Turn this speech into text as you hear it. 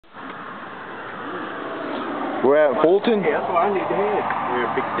We're at Fulton? Yeah, that's where I need to head. We're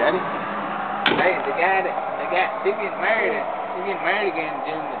at Big Daddy. Hey, the guy that she's getting married again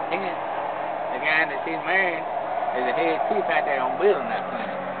June the 10th. The guy that she's married is the head chief out there on building that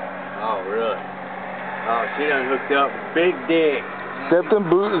plant. Oh, really? Oh, she done hooked up. Big dick. Put them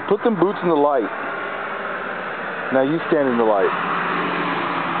boots in the light. Now you stand in the light.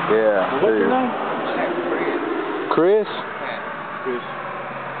 Yeah. What's your name? Chris? Chris.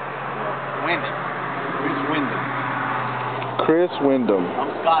 Wyndham. Chris Wyndham. Chris Wyndham.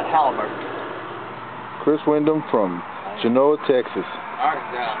 I'm Scott Halliburton. Chris Wyndham from Genoa, Texas.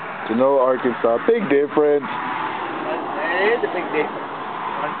 Arkansas. Genoa, Arkansas. Big difference. There is a big difference.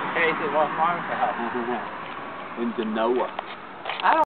 What's the case at what farmhouse? In Genoa.